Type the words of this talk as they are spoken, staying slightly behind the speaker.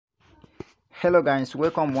Hello guys,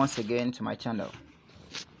 welcome once again to my channel.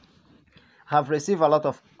 I've received a lot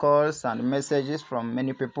of calls and messages from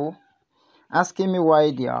many people asking me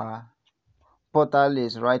why their portal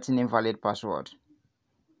is writing invalid password.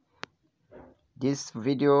 This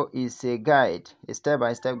video is a guide, a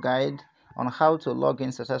step-by-step guide on how to log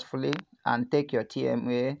in successfully and take your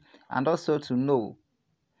TMA, and also to know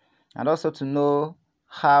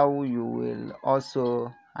how you will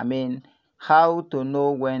how to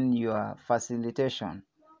know when your facilitation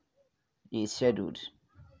is scheduled.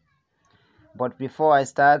 But before I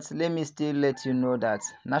start, let me still let you know that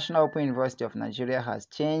National Open University of Nigeria has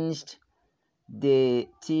changed the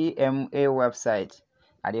TMA website.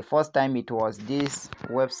 At the first time, it was this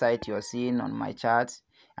website you're seeing on my chart,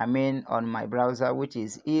 on my browser, which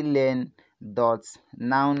is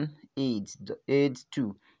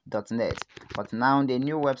elearn.noun.aid2.net. But now the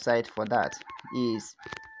new website for that is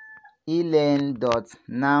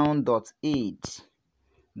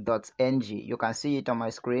elearn.noun.aid.ng. You can see it on my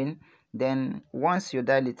screen. Then once you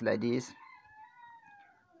dial it like this,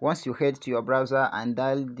 once you head to your browser and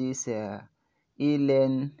dial this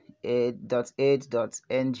elearn.aid.ng,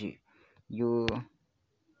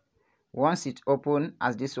 once it's open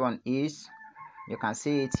as this one is, you can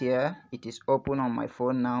see it here. It is open on my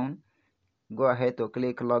phone now. Go ahead to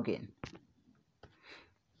click login.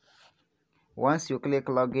 Once you click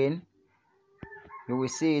login, you will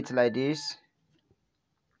see it like this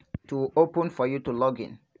to open for you to log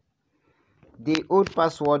in. The old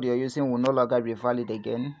password you're using will no longer be valid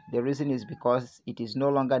again. The reason is because it is no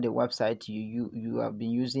longer the website you have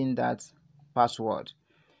been using that password.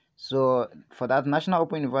 So for that, National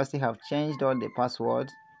Open University have changed all the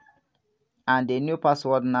passwords, and the new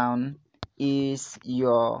password now is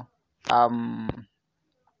your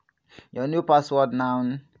new password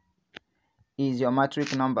now is your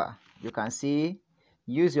matric number. You can see,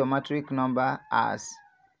 use your matric number as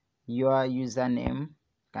your username. You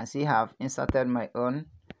can see I've inserted my own.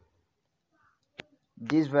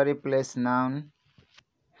 This very place now,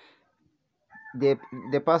 the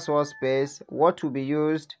password space, what will be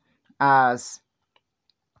used as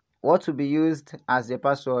the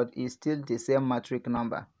password is still the same matric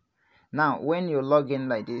number. Now when you log in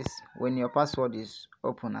like this, when your password is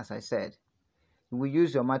open, as I said, you will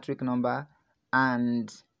use your matric number,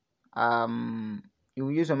 and you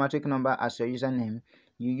will use your matric number as your username.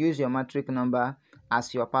 You use your matric number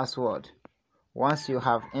as your password. Once you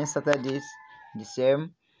have inserted this, the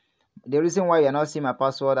same. The reason why you're not seeing my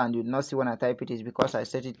password and you do not see when I type it is because I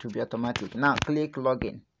set it to be automatic. Now click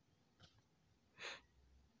login.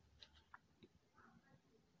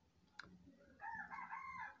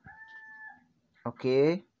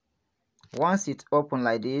 Okay, once it's open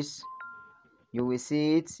like this, you will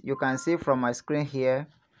see it. You can see from my screen here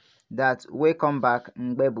that welcome back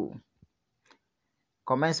Mbebu.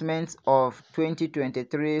 Commencement of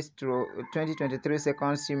 2023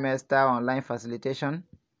 second semester online facilitation.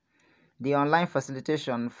 The online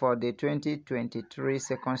facilitation for the 2023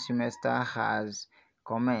 second semester has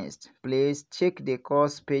commenced. Please check the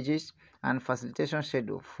course pages and facilitation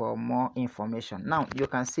schedule for more information. Now you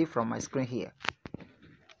can see from my screen here.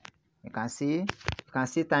 You can see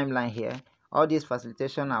timeline here. All these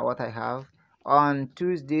facilitation are what I have. On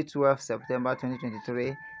Tuesday, 12 September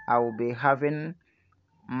 2023, I will be having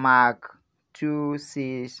Mark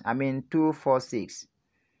 246,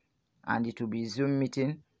 and it will be Zoom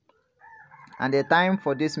meeting, and the time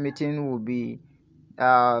for this meeting will be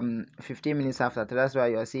 15 minutes after. That's why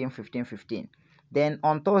you're seeing 15:15. Then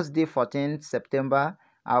on Thursday, 14th September,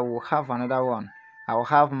 I will have another one. I will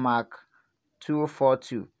have Mark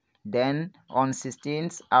 242. Then on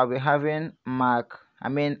 16th, I'll be having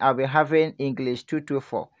English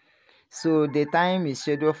 224. So the time is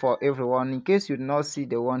scheduled for everyone. In case you do not see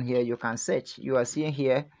the one here, you can search. You are seeing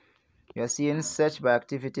here, you are seeing search by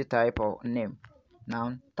activity type or name.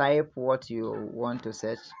 Now type what you want to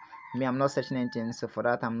search. Me, I'm not searching anything, so for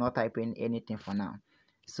that I'm not typing anything for now.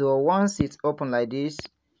 So once it's open like this,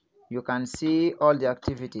 you can see all the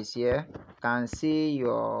activities here. You can see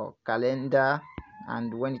your calendar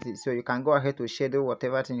and when it is, so you can go ahead to schedule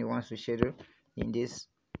whatever thing you want to schedule in this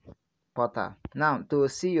portal. Now to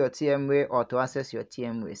see your TMA or to access your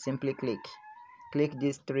TMA, simply click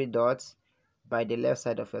these three dots by the left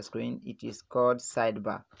side of your screen. It is called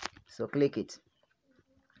sidebar, so click it.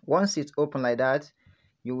 Once it's open like that,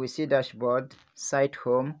 you will see dashboard, site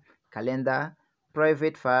home, calendar,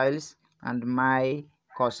 private files, and my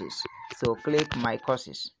courses. So click my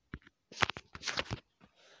courses.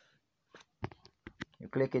 You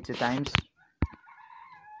click it 2 times.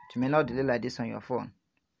 It may not delay like this on your phone.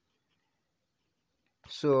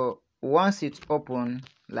 So once it's open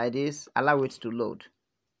like this, allow it to load.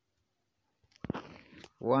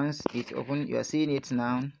 Once it's open, you are seeing it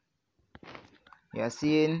now. You are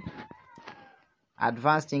seeing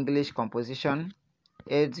advanced English composition,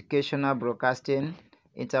 educational broadcasting,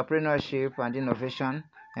 entrepreneurship and innovation,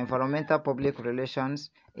 environmental public relations,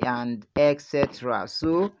 and etc.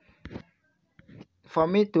 So for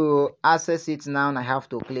me to access it now, I have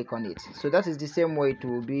to click on it. So that is the same way it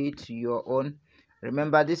will be to your own.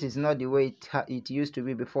 Remember, this is not the way it used to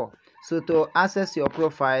be before. So to access your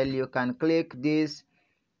profile, you can click this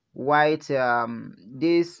white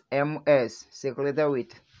this MS circulator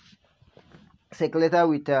with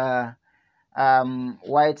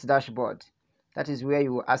white dashboard. That is where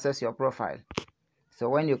you will access your profile. So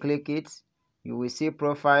when you click it, you will see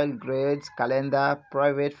profile, grades, calendar,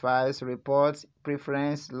 private files, reports,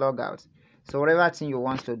 preference, logout. So whatever thing you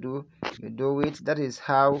want to do, you do it. That is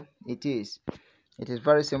how it is. It is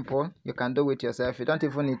very simple. You can do it yourself. You don't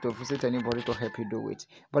even need to visit anybody to help you do it.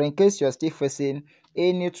 But in case you're still facing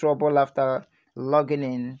any trouble after logging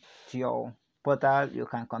in to your portal, you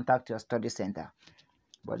can contact your study center.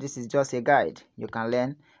 But this is just a guide. You can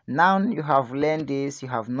learn. Now you have learned this, you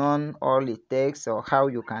have known all it takes or how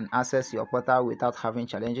you can access your portal without having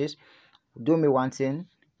challenges. Do me one thing.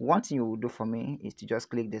 One thing you will do for me is to just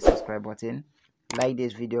click the subscribe button, like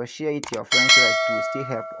this video, share it to your friends so that it will still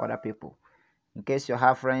help other people. In case you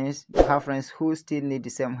have friends who still need the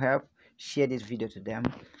same help, share this video to them,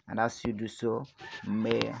 and as you do so,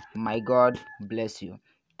 may my God bless you.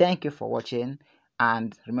 Thank you for watching,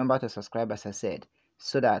 and remember to subscribe as I said,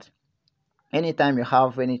 so that anytime you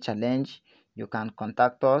have any challenge, you can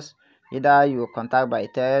contact us. Either you contact by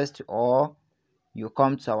text or you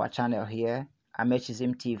come to our channel here,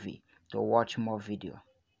 Amechism TV, to watch more video.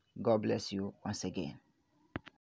 God bless you once again.